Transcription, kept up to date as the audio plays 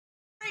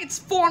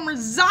Transformer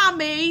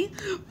Zombie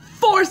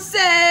Forces!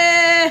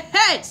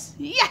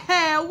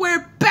 Yeah,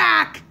 we're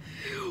back!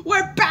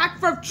 We're back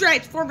from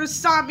Transformers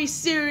Zombie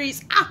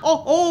series.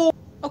 Ow!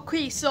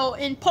 Okay, so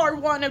in part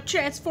 1 of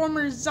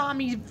Transformers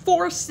Zombie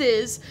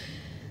Forces,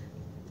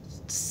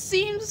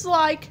 seems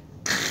like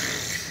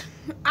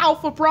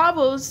Alpha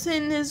Bravo's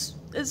is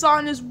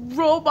on his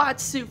robot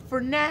suit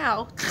for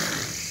now.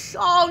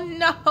 Oh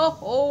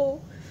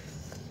no!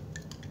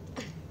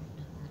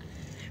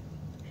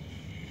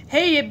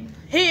 Hey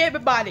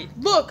everybody,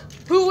 look,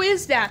 who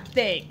is that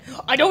thing?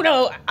 I don't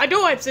know, I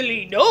don't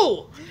absolutely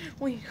know.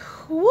 Wait,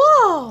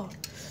 whoa.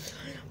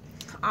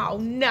 Oh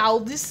no,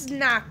 this is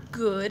not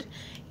good.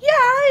 Yeah,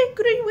 I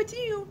agree with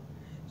you.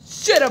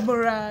 Shut up,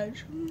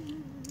 Mirage.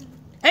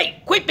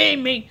 Hey, quit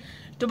being me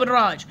to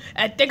Mirage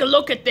and take a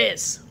look at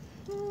this.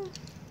 Oh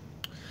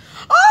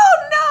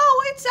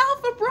no, it's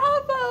Alpha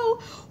Bravo.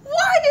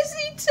 Why does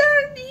he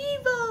turn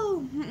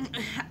evil?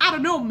 I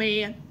don't know,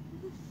 man.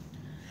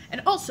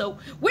 And also,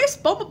 where's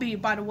Bumblebee,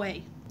 by the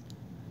way?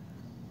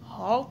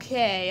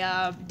 Okay,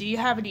 do you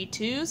have any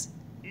twos?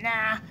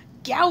 Nah,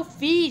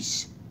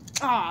 Galfish.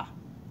 Ah,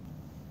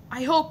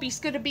 I hope he's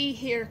gonna be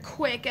here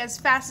quick, as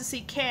fast as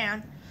he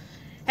can.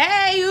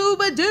 Hey,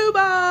 Uba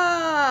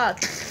Duba!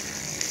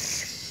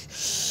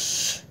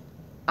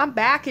 I'm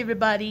back,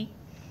 everybody.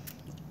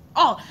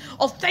 Oh,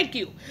 thank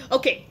you.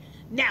 Okay,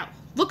 now,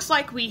 looks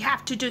like we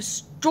have to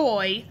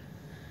destroy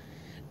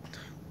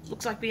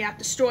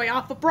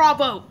Alpha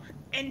Bravo.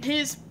 And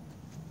his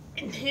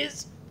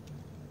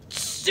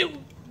suit,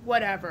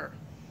 whatever.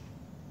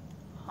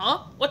 Huh?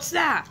 What's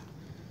that?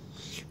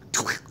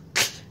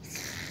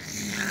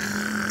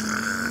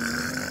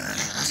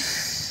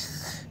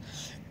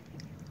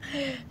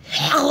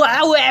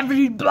 Hello,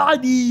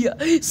 everybody!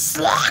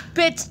 Slap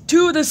it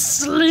to the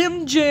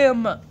Slim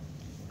Jim!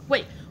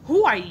 Wait,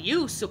 who are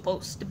you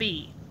supposed to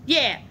be?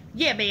 Yeah,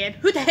 man.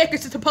 Who the heck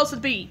is it supposed to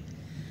be?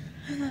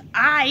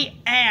 I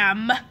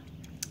am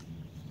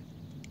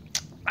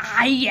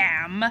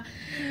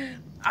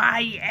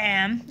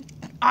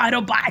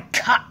Autobot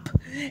Cup,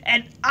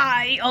 and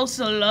I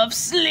also love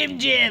Slim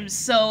Jims,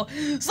 so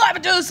slap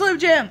it to a Slim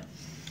Jim!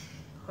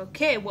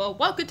 Okay, well,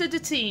 welcome to the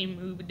team,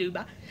 Uba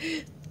Duba.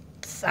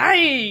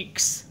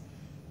 Thanks!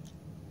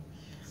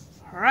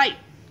 Alright.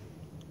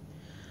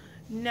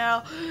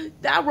 Now,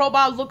 that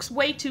robot looks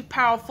way too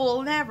powerful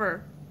than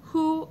ever.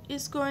 Who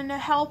is going to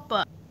help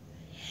us?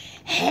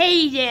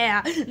 Hey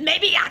there!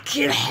 Maybe I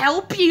can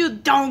help you,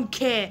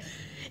 donkey!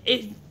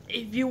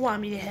 If you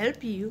want me to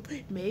help you,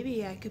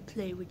 maybe I could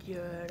play with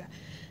your...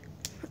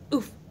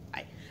 Oof,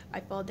 I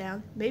fall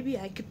down. Maybe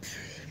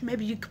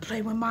you could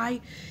play with my...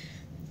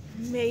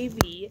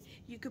 Maybe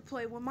you could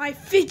play with my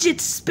fidget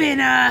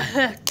spinner!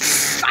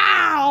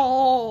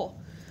 Ow!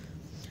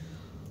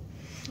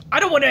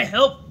 I don't want to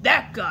help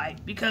that guy,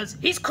 because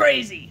he's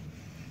crazy.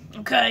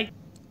 Okay?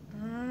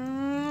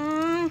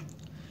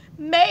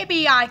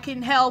 Maybe I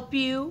can help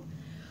you.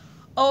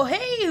 Oh,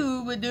 hey,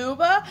 Uba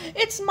Duba.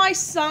 It's my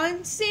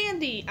son,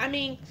 Sandy. I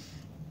mean,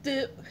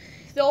 the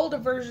older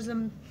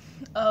version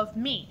of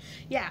me.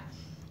 Yeah,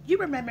 you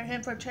remember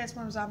him from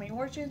Transformers Zombie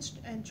Origins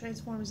and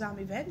Transformers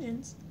Zombie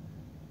Vengeance.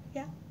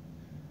 Yeah.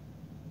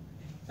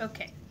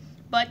 Okay.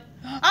 But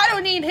I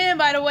don't need him,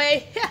 by the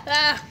way.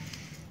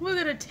 We're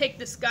gonna take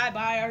this guy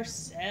by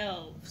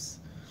ourselves.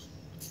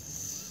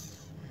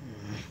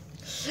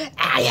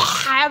 I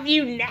have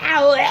you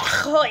now.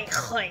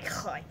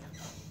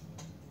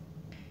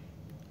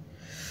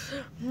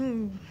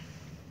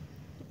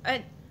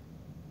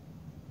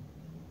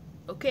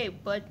 Okay,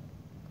 but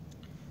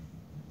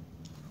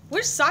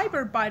where's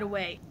Cyber, by the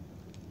way?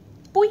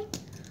 Boy.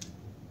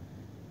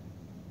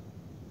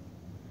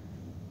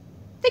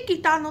 Thank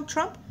you, Donald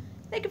Trump.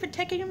 Thank you for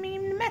taking me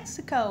to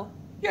Mexico.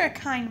 You're a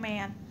kind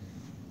man.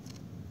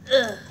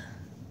 Ugh.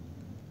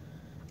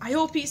 I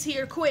hope he's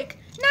here quick.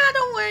 Nah,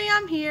 don't worry,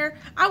 I'm here.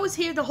 I was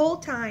here the whole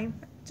time.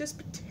 Just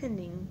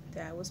pretending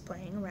that I was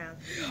playing around.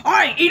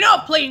 Alright,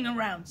 enough playing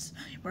around,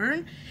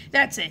 Cyber.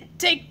 That's it.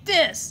 Take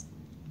this.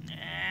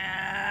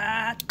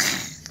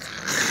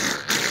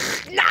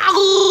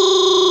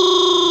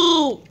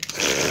 No!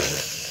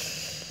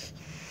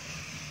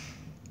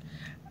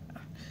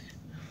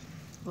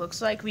 Looks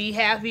like we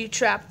have you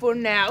trapped for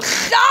now.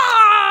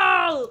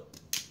 No!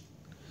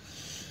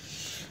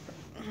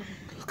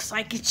 Looks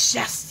like it's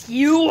just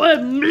you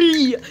and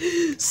me.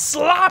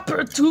 Slap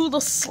her to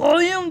the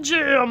Slim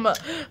Jim.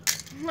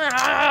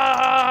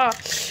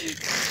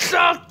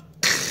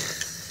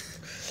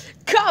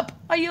 Cup,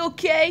 are you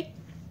okay?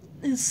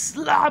 And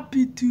slap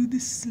it to the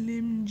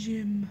Slim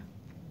Jim.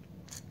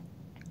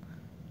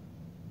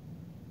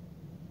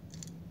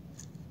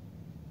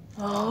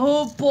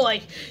 Oh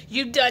boy,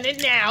 you've done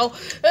it now.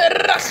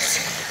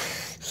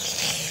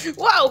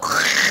 Whoa!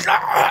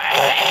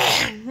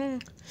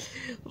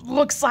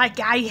 Looks like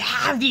I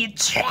have you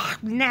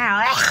trapped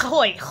now.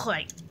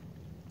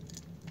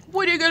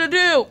 What are you gonna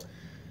do?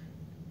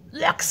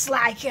 Looks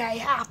like I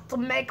have to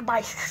make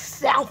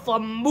myself a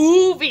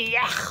movie.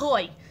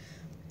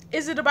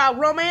 Is it about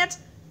romance,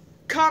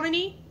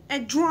 comedy,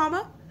 and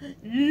drama?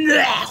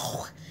 No!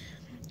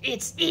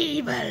 It's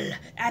evil,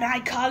 and I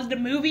call the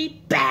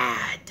movie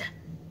bad.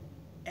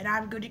 And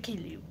I'm going to kill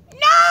you. No!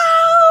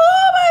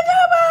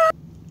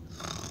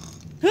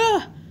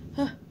 Huh.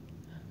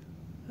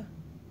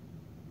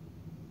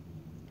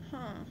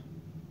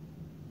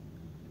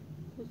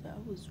 Well,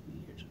 that was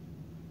weird.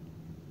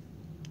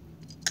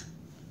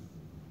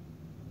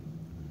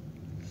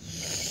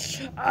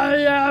 I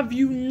have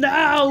you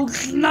now.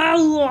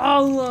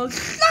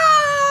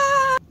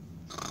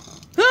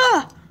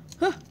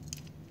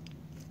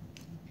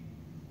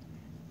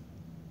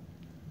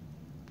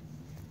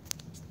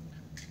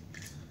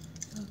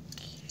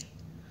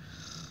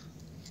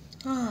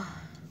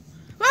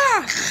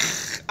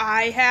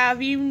 I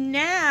have you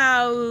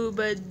now,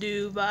 Ooba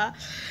Dooba.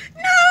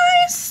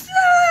 No, stop!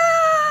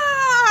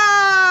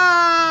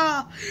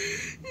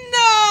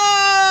 No!